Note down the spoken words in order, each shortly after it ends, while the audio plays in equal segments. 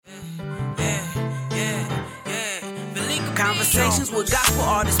Conversations with gospel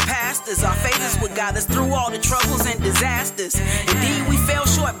artists, pastors. Our faith is what got us through all the troubles and disasters. Indeed, we fell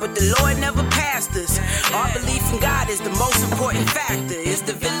short, but the Lord never passed us. Our belief in God is the most important factor. It's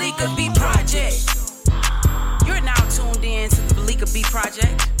the Velika B Project. You're now tuned in to the Velika B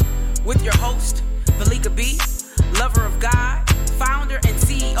Project with your host, Velika B, lover of God, founder and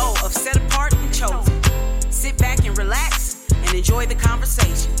CEO of Set Apart and Chosen. Sit back and relax and enjoy the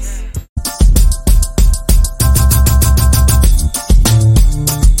conversations.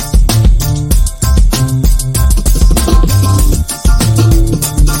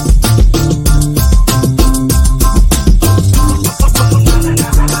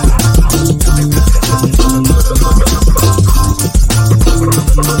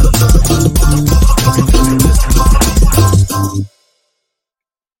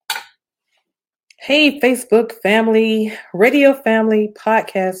 Hey, Facebook family, radio family,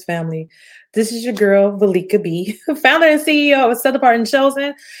 podcast family. This is your girl, Velika B, founder and CEO of Set Apart and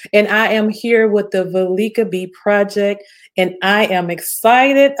Chosen. And I am here with the Velika B Project. And I am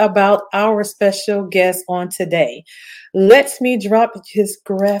excited about our special guest on today. Let me drop his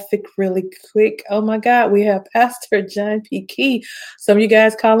graphic really quick. Oh my God, we have Pastor John P. Key. Some of you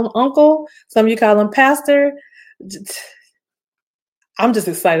guys call him Uncle. Some of you call him Pastor. I'm just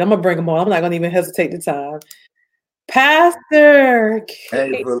excited. I'm going to bring him on. I'm not going to even hesitate the time. Pastor.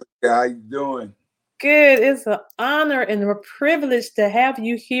 Hey, Velika, how you doing? Good. It's an honor and a privilege to have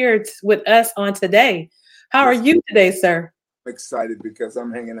you here with us on today. How are you today, sir? I'm excited because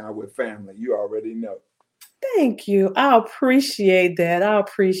I'm hanging out with family. You already know. Thank you. I appreciate that. I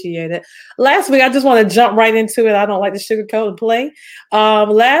appreciate it. Last week, I just want to jump right into it. I don't like to sugarcoat and play.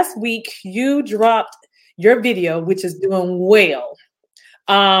 Last week, you dropped your video, which is doing well.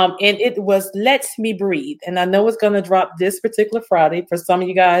 And it was Let Me Breathe. And I know it's going to drop this particular Friday. For some of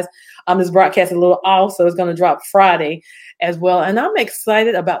you guys, this broadcast is a little off, so it's going to drop Friday as well. And I'm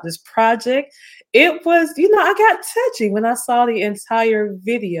excited about this project. It was, I got touchy when I saw the entire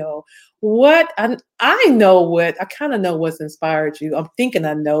video. I kind of know what's inspired you. I'm thinking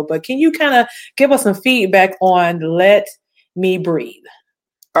I know, but can you kind of give us some feedback on Let Me Breathe?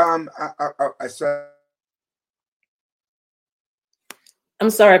 I said. I'm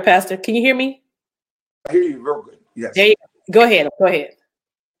sorry, Pastor. Can you hear me? I hear you real good. Yes. Go ahead.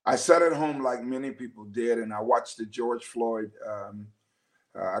 I sat at home like many people did, and I watched the George Floyd,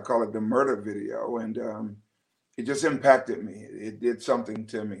 I call it the murder video, and it just impacted me. It did something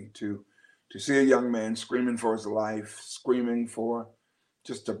to me to see a young man screaming for his life, screaming for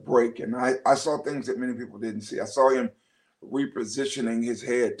just a break. And I saw things that many people didn't see. I saw him repositioning his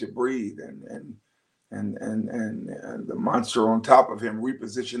head to breathe, and the monster on top of him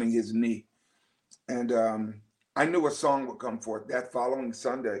repositioning his knee. And I knew a song would come forth that following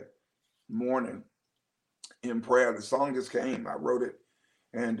Sunday morning in prayer. The song just came. I wrote it,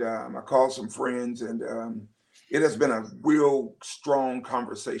 and I called some friends, and it has been a real strong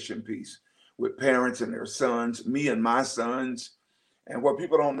conversation piece with parents and their sons, me and my sons. And what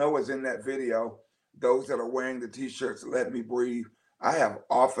people don't know is in that video, those that are wearing the t-shirts, Let Me Breathe, I have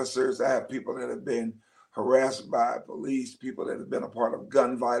officers, I have people that have been harassed by police, people that have been a part of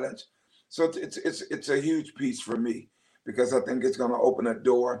gun violence. So it's a huge piece for me because I think it's going to open a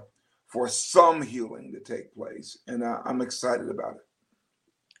door for some healing to take place. And I'm excited about it.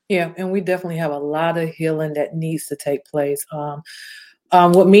 Yeah, and we definitely have a lot of healing that needs to take place.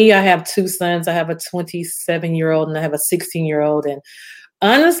 With me, I have two sons. I have a 27-year-old and I have a 16-year-old. And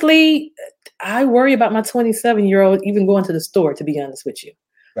honestly, I worry about my 27-year-old even going to the store, to be honest with you.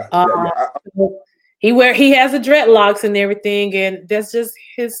 He has the dreadlocks and everything, and that's just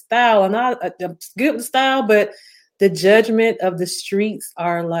his style. And I'm good with the style, but the judgment of the streets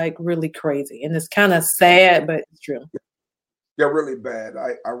are like really crazy. And it's kind of sad, but it's true. They're really bad.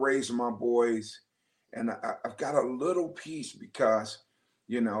 I raised my boys, and I've got a little piece because,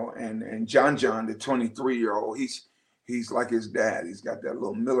 and John, the 23-year-old, he's like his dad. He's got that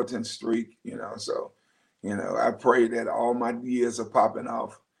little militant streak, so, I pray that all my years are popping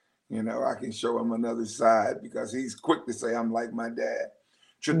off. I can show him another side because he's quick to say I'm like my dad.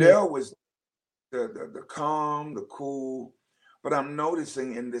 Tredell was the calm, the cool, but I'm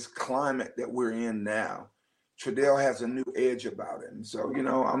noticing in this climate that we're in now, Tredell has a new edge about him. So,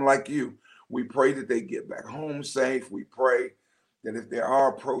 I'm like you. We pray that they get back home safe. We pray that if they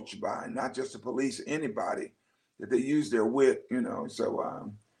are approached by not just the police, anybody, that they use their wit,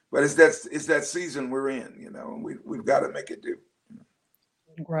 So, but it's that season we're in, and we've got to make it do.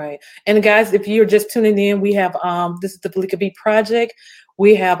 Right. And guys, if you're just tuning in, we have this is the Velika B Project.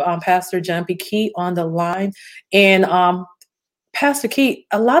 We have Pastor John P. Key on the line. And Pastor Keith,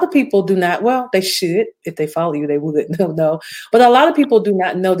 a lot of people do not, well, they should. If they follow you, they would know. But a lot of people do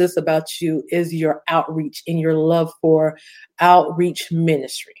not know this about you is your outreach and your love for outreach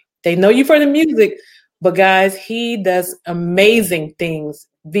ministry. They know you for the music, but guys, he does amazing things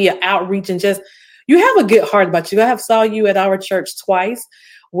via outreach and just, you have a good heart about you. I have saw you at our church twice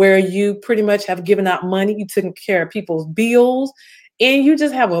where you pretty much have given out money. You took care of people's bills. And you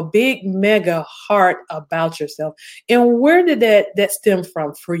just have a big mega heart about yourself. And where did that stem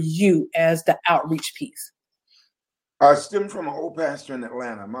from for you as the outreach piece? I stemmed from an old pastor in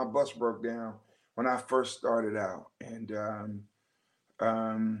Atlanta. My bus broke down when I first started out, and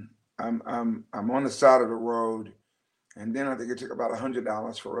I'm on the side of the road, and then I think it took about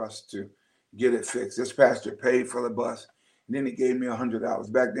 $100 for us to get it fixed. This pastor paid for the bus, and then he gave me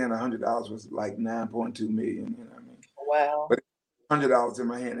 $100. Back then, $100 was like 9.2 million. You know what I mean? Wow. But $100 in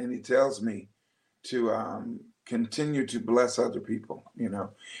my hand, and he tells me to continue to bless other people, you know.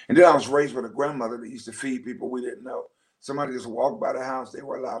 And then I was raised with a grandmother that used to feed people we didn't know. Somebody just walked by the house, they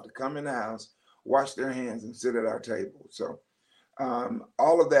were allowed to come in the house, wash their hands, and sit at our table. So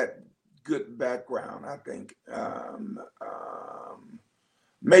all of that good background, I think,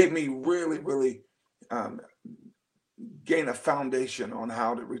 made me really, really gain a foundation on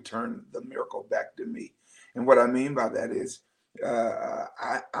how to return the miracle back to me. And what I mean by that is,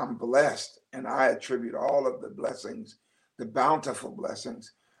 I'm blessed, and I attribute all of the blessings, the bountiful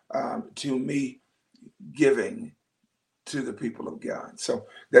blessings, to me giving to the people of God. So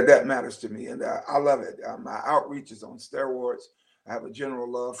that matters to me, and I love it. My outreach is on steroids. I have a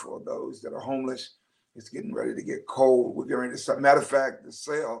general love for those that are homeless. It's getting ready to get cold. We're getting ready to start. Matter of fact, the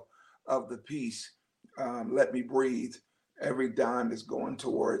sale of the piece, Let Me Breathe, every dime is going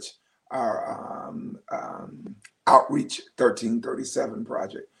towards our Outreach 1337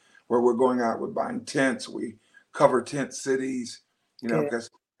 project, where we're going out, we're buying tents, we cover tent cities, you know, because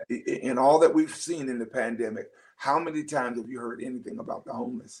in all that we've seen in the pandemic, how many times have you heard anything about the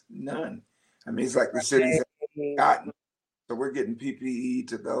homeless? None. I mean, it's like the cities have gotten, so we're getting PPE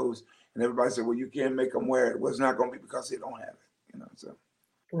to those, and everybody said, well, you can't make them wear it. Well, it's not going to be because they don't have it, you know, so.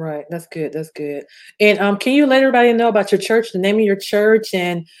 Right. That's good. That's good. And can you let everybody know about your church, the name of your church,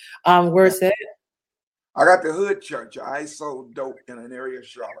 and where it's at? I got the Hood Church. I sold dope in an area of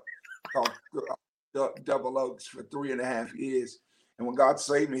Charlotte called Double Oaks for 3.5 years. And when God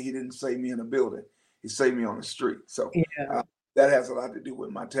saved me, he didn't save me in a building. He saved me on the street. So that has a lot to do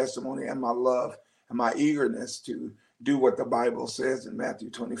with my testimony and my love and my eagerness to do what the Bible says in Matthew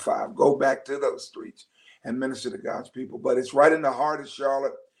 25. Go back to those streets and minister to God's people. But it's right in the heart of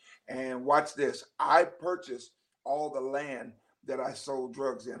Charlotte. And watch this. I purchased all the land that I sold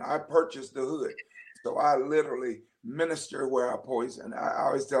drugs in. I purchased the hood. So I literally minister where I poison. I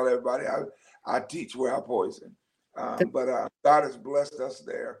always tell everybody I teach where I poison. But God has blessed us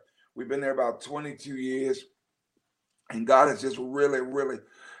there. We've been there about 22 years. And God has just really, really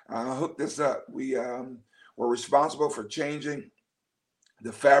hooked us up. We're responsible for changing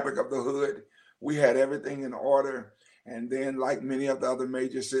the fabric of the hood. We had everything in order. And then, like many of the other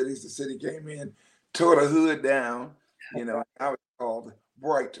major cities, the city came in, tore the hood down. You know, I was called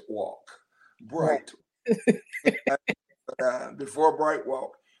Bright Walk. Bright. Before Bright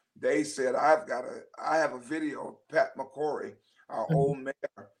Walk, they said, I have a video of Pat McCrory, our old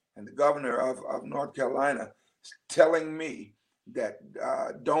mayor and the governor of North Carolina, telling me that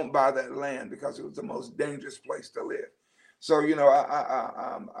don't buy that land because it was the most dangerous place to live. So, you know,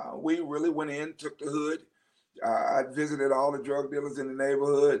 we really went in, took the hood. I visited all the drug dealers in the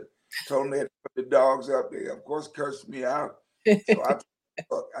neighborhood, told them they had to put the dogs up. They, of course, cursed me out. So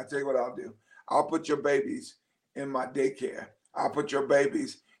I tell you what I'll do. I'll put your babies in my daycare. I'll put your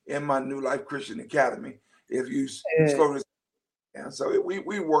babies in my New Life Christian Academy if you slow this down. So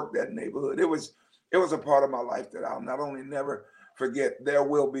we worked that neighborhood. It was a part of my life that I'll not only never forget. There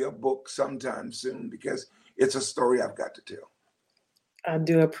will be a book sometime soon because it's a story I've got to tell. I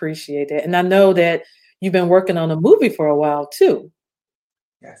do appreciate that. And I know that you've been working on a movie for a while too.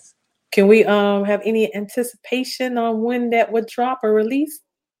 Yes. Can we have any anticipation on when that would drop or release?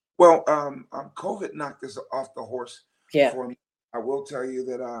 Well, COVID knocked us off the horse for me. I will tell you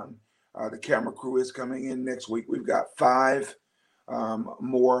that the camera crew is coming in next week. We've got 5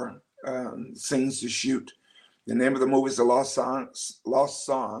 more scenes to shoot. The name of the movie is The Lost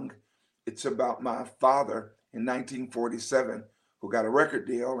Song. It's about my father in 1947 who got a record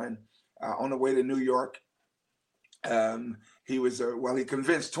deal, and on the way to New York, he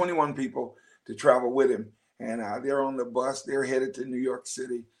convinced 21 people to travel with him, and they're on the bus. They're headed to New York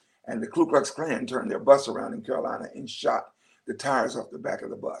City, and the Ku Klux Klan turned their bus around in Carolina and shot the tires off the back of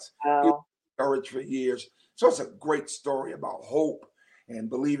the bus. Wow. He was discouraged for years, So it's a great story about hope and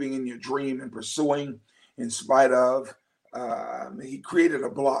believing in your dream and pursuing in spite of. He created a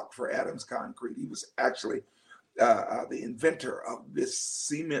block for Adams Concrete. He was actually the inventor of this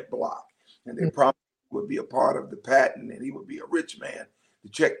cement block, and they promised he would be a part of the patent and he would be a rich man.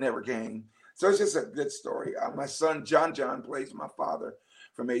 The check never came. So it's just a good story. My son, John plays my father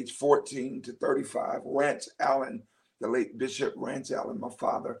from age 14 to 35. Rance Allen, the late Bishop Rance Allen, my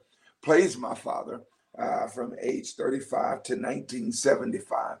father, plays my father from age 35 to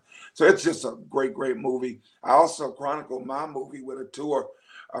 1975. So it's just a great, great movie. I also chronicled my movie with a tour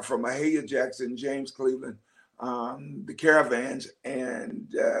from Mahalia Jackson, James Cleveland, the Caravans, and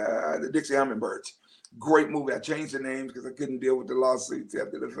the Dixie Hummingbirds. Great movie. I changed the names because I couldn't deal with the lawsuits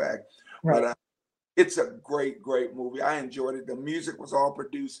after the fact. Right. But it's a great, great movie. I enjoyed it. The music was all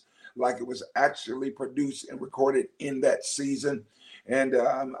produced like it was actually produced and recorded in that season. And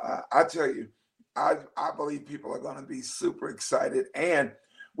I tell you, I believe people are going to be super excited. And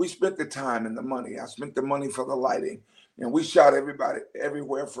we spent the time and the money. I spent the money for the lighting. And we shot everybody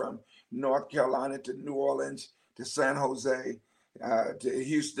everywhere from North Carolina to New Orleans to San Jose to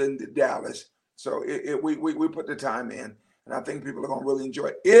Houston to Dallas. So we put the time in. And I think people are going to really enjoy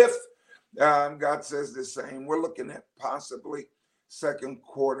it. If God says the same, we're looking at possibly second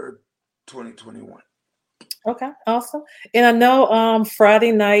quarter 2021. Okay, awesome. And I know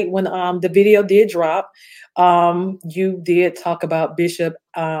Friday night when the video did drop, you did talk about Bishop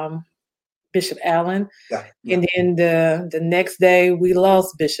Allen. Yeah. And then the next day we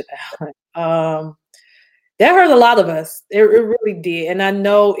lost Bishop Allen. That hurt a lot of us. It really did. And I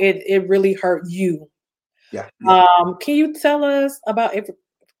know it really hurt you. Yeah. Can you tell us about, if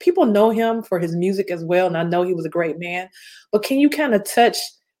people know him for his music as well, and I know he was a great man, but can you kind of touch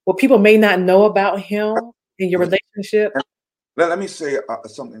what people may not know about him in your relationship? Let me say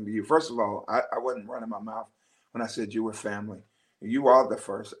something to you. First of all, I wasn't running my mouth when I said you were family. You are the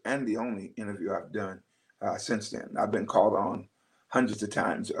first and the only interview I've done since then. I've been called on hundreds of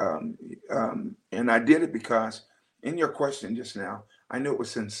times. And I did it because in your question just now, I knew it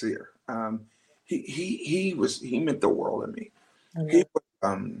was sincere. He meant the world to me.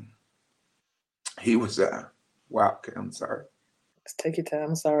 Mm-hmm. He was wow, okay, I'm sorry. Just take your time.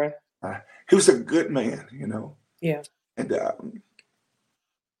 I'm sorry. He was a good man, you know. Yeah. And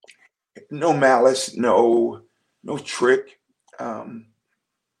no malice, no trick. And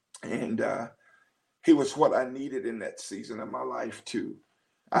he was what I needed in that season of my life too.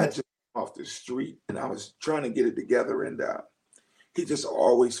 I just off the street and I was trying to get it together, and he just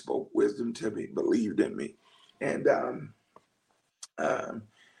always spoke wisdom to me, believed in me. And I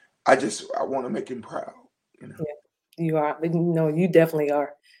want to make him proud, you know. Yeah, you are. No, you definitely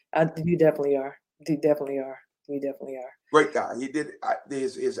are. You definitely are. You definitely are. You definitely are. Great guy. He did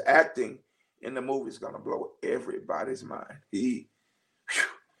his acting in the movie is gonna blow everybody's mind.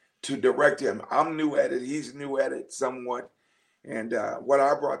 To direct him, I'm new at it. He's new at it somewhat. And what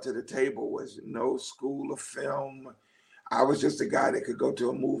I brought to the table was no school of film. I was just a guy that could go to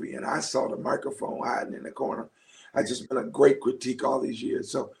a movie, and I saw the microphone hiding in the corner. I just been a great critique all these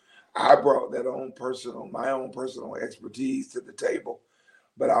years. So I brought my own personal expertise to the table.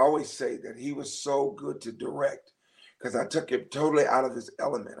 But I always say that he was so good to direct because I took him totally out of his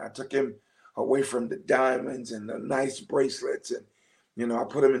element. I took him away from the diamonds and the nice bracelets, and you know, I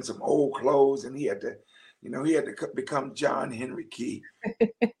put him in some old clothes, and he had to become John Henry Key.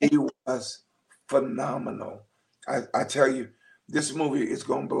 He was phenomenal. I tell you, this movie is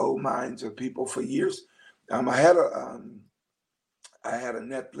going to blow minds of people for years. I had a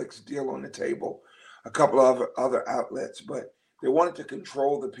Netflix deal on the table, a couple of other outlets, but they wanted to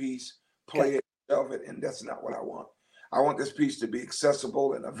control the piece, play it, shelve it, and that's not what I want. I want this piece to be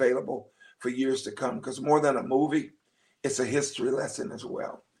accessible and available for years to come, because more than a movie, it's a history lesson as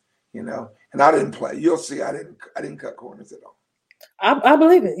well, you know. And I didn't play. You'll see, I didn't cut corners at all. I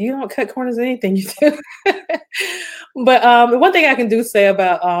believe it. You don't cut corners in anything you do. But one thing I can say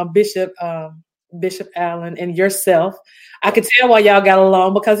about Bishop Allen and yourself, I could tell why y'all got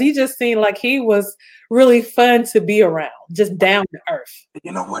along, because he just seemed like he was really fun to be around, just down to earth.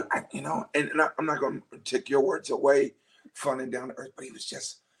 You know what? I'm not going to take your words away, fun and down to earth, but he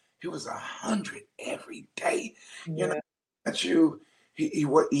was 100 every day. Yeah. You know, that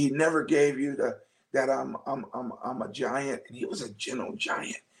he never gave you that I'm a giant, and he was a gentle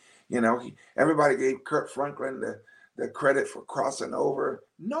giant. You know, everybody gave Kurt Franklin the credit for crossing over.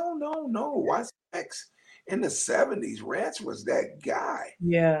 No. What's next? In the 70s, Rance was that guy.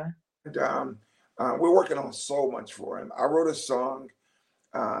 Yeah. And we're working on so much for him. I wrote a song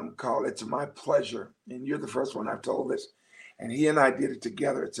called "It's My Pleasure," and you're the first one I've told this. And he and I did it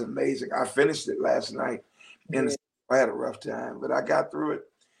together. It's amazing. I finished it last night And I had a rough time, but I got through it,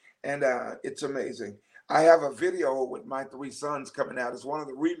 and it's amazing. I have a video with my three sons coming out. It's one of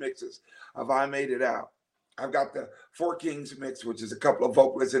the remixes of "I Made It Out." I've got the Four Kings mix, which is a couple of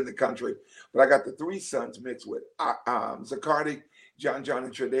vocalists in the country, but I got the three sons mixed with Zacardi, John,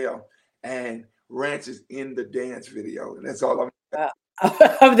 and Treadell, and Rance is in the dance video, and that's all I'm.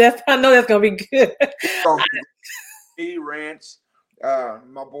 I know that's gonna be good. Me, Rance,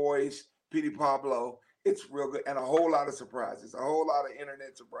 my boys, Petey Pablo. It's real good, and a whole lot of surprises, a whole lot of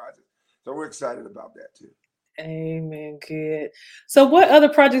internet surprises. So we're excited about that too. Amen. Good. So what other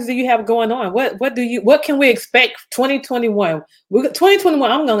projects do you have going on? What can we expect 2021?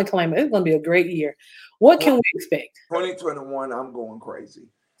 2021, I'm gonna claim it's gonna be a great year. What can we expect? 2021, I'm going crazy.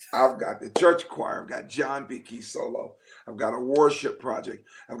 I've got the church choir, I've got John B. Key solo, I've got a worship project,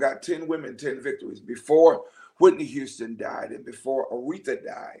 I've got 10 women, 10 victories. Before Whitney Houston died and before Aretha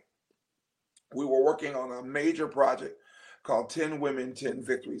died, we were working on a major project called 10 Women, 10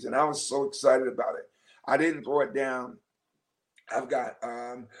 Victories. And I was so excited about it. I didn't throw it down. I've got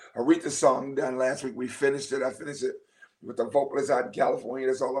Aretha's song done last week. We finished it. I finished it with the vocalist out in California.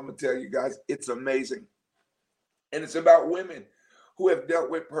 That's all I'm going to tell you guys. It's amazing. And it's about women who have dealt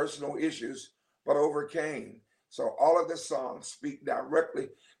with personal issues but overcame. So all of the songs speak directly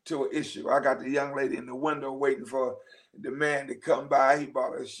to an issue. I got the young lady in the window waiting for the man to come by. He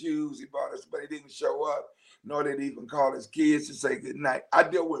bought her shoes. He bought her, but he didn't show up. Nor did he even call his kids to say good night. I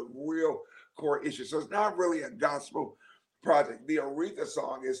deal with real core issues. So it's not really a gospel project. The Aretha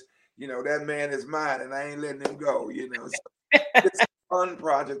song is, that man is mine and I ain't letting him go, So it's a fun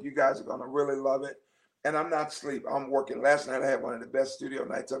project. You guys are going to really love it. And I'm not asleep. I'm working. Last night I had one of the best studio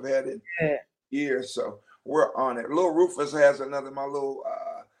nights I've had in years. So we're on it. Lil Rufus has another, my little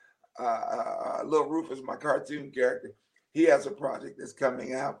Rufus, my cartoon character. He has a project that's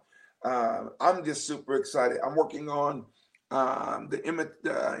coming out. I'm just super excited. I'm working on the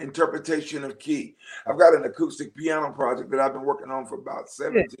interpretation of key. I've got an acoustic piano project that I've been working on for about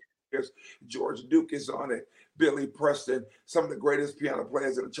 17 years. George Duke is on it. Billy Preston, some of the greatest piano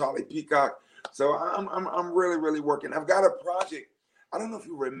players in Charlie Peacock. So I'm really, really working. I've got a project. I don't know if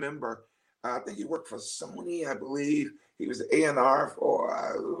you remember. I think he worked for Sony, I believe. He was A&R for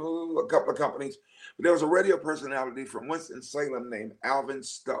a couple of companies. But there was a radio personality from Winston-Salem named Alvin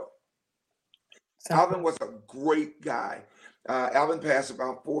Stowe. Alvin was a great guy. Alvin passed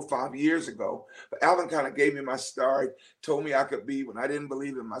about 4 or 5 years ago. But Alvin kind of gave me my start, told me I could be when I didn't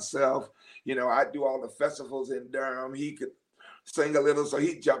believe in myself. I'd do all the festivals in Durham. He could sing a little, so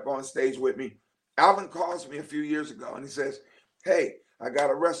he'd jump on stage with me. Alvin calls me a few years ago and he says, "Hey, I got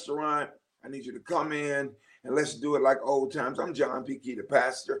a restaurant. I need you to come in and let's do it like old times." I'm John P. Key, the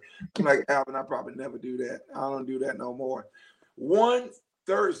pastor. I'm like, "Alvin, I probably never do that. I don't do that no more." One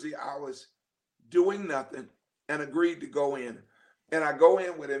Thursday, I was doing nothing and agreed to go in. And I go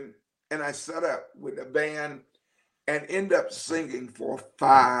in with him and I set up with the band and end up singing for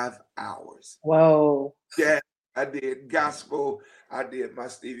 5 hours. Whoa. Yeah, I did gospel. I did my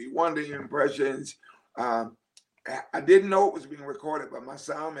Stevie Wonder impressions. I didn't know it was being recorded, but my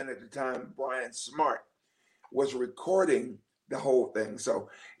soundman at the time, Brian Smart, was recording the whole thing. So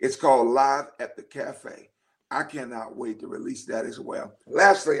it's called Live at the Cafe. I cannot wait to release that as well.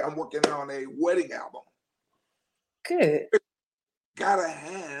 Lastly, I'm working on a wedding album. Good. Gotta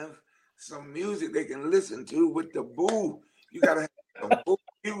have some music they can listen to with the boo. You gotta have some boo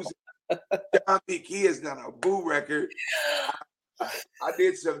music. John P. Key has done a boo record. I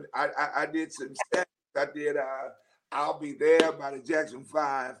did some steps. I did I'll Be There by the Jackson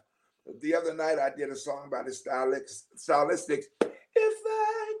 5. The other night I did a song by the Stylistics. If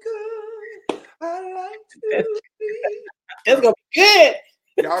I could, I'd like to be. It's gonna be good.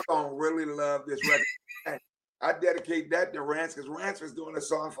 Y'all gonna really love this record. And I dedicate that to Rance because Rance was doing a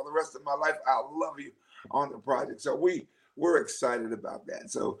song for the rest of my life. I love you on the project. So we're excited about that.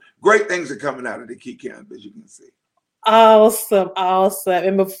 So great things are coming out of the Key Camp, as you can see. Awesome.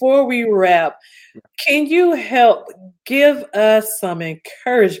 And before we wrap, can you help give us some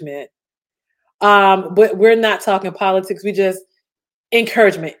encouragement? But we're not talking politics. We just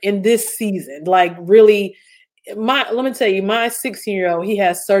encouragement in this season. Like really, let me tell you, my 16-year-old, he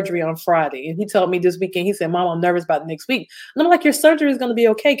has surgery on Friday. And he told me this weekend, he said, "Mom, I'm nervous about next week." And I'm like, "Your surgery is going to be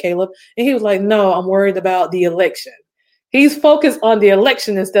okay, Caleb." And he was like, "No, I'm worried about the election." He's focused on the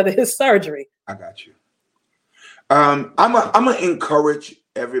election instead of his surgery. I got you. I'm gonna encourage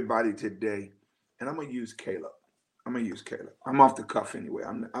everybody today, and I'm gonna use Caleb. I'm off the cuff anyway.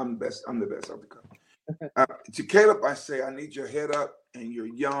 I'm the best. I'm the best off the cuff. To Caleb, I say, I need your head up, and you're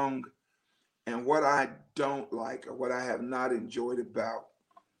young. And what I don't like, or what I have not enjoyed about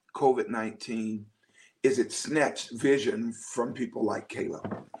COVID-19, is it snatched vision from people like Caleb.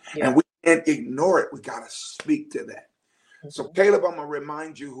 Yeah. And we can't ignore it. We got to speak to that. So Caleb, I'm going to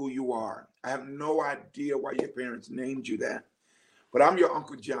remind you who you are. I have no idea why your parents named you that, but I'm your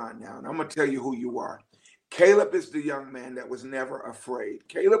Uncle John now, and I'm going to tell you who you are. Caleb is the young man that was never afraid.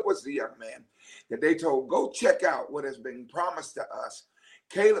 Caleb was the young man that they told, go check out what has been promised to us.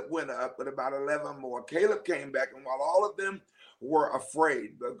 Caleb went up with about 11 more. Caleb came back, and while all of them were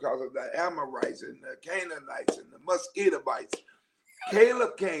afraid because of the Amorites and the Canaanites and the mosquito bites,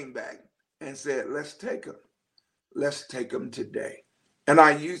 Caleb came back and said, let's take them. Let's take them today. And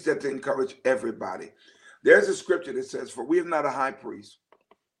I use that to encourage everybody. There's a scripture that says, for we have not a high priest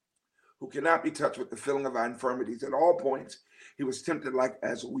who cannot be touched with the feeling of our infirmities. At all points, he was tempted like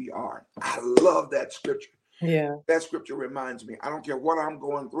as we are. I love that scripture. Yeah. That scripture reminds me, I don't care what I'm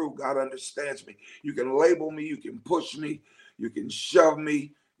going through, God understands me. You can label me, you can push me, you can shove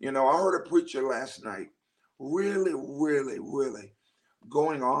me. You know, I heard a preacher last night really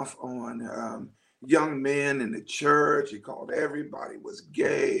going off on young men in the church. He called everybody was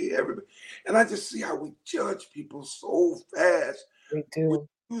gay, everybody. And I just see how we judge people so fast. We do.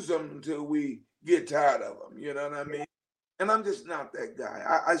 We use them until we get tired of them. You know what I mean? And I'm just not that guy.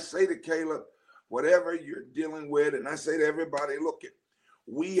 I say to Caleb, whatever you're dealing with, and I say to everybody, look,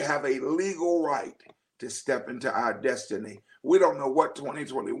 we have a legal right to step into our destiny. We don't know what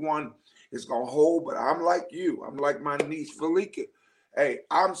 2021 is going to hold, but I'm like you. I'm like my niece, Valika. Hey,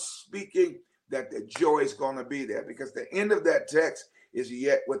 I'm speaking that the joy is going to be there, because the end of that text is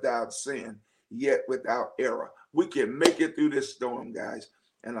yet without sin, yet without error. We can make it through this storm, guys.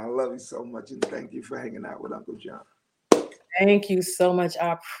 And I love you so much. And thank you for hanging out with Uncle John. Thank you so much.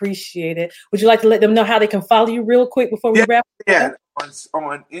 I appreciate it. Would you like to let them know how they can follow you real quick before we wrap up? Yeah,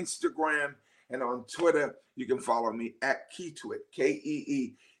 on Instagram and on Twitter, you can follow me at Keetwit,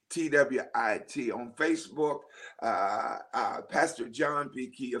 KEETWIT. On Facebook, Pastor John P.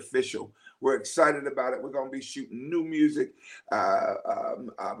 Key Official. We're excited about it. We're going to be shooting new music.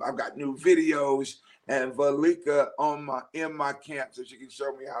 I've got new videos, and Valika in my camp, so she can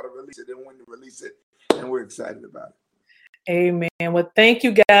show me how to release it and when to release it. And we're excited about it. Amen. Well, thank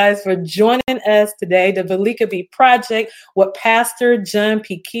you guys for joining us today, the Valika B Project with Pastor John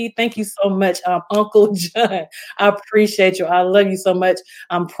P. Key. Thank you so much, Uncle John. I appreciate you. I love you so much.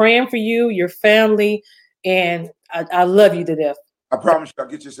 I'm praying for you, your family, and I love you to death. I promise you, I'll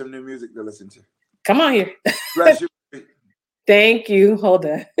get you some new music to listen to. Come on here. Bless you. Thank you. Hold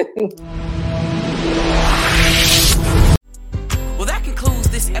on. Well, that concludes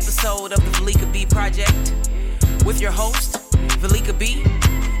this episode of the Valika B Project with your host, Valika B.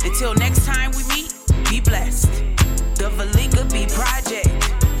 Until next time we meet, be blessed. The Valika B Project.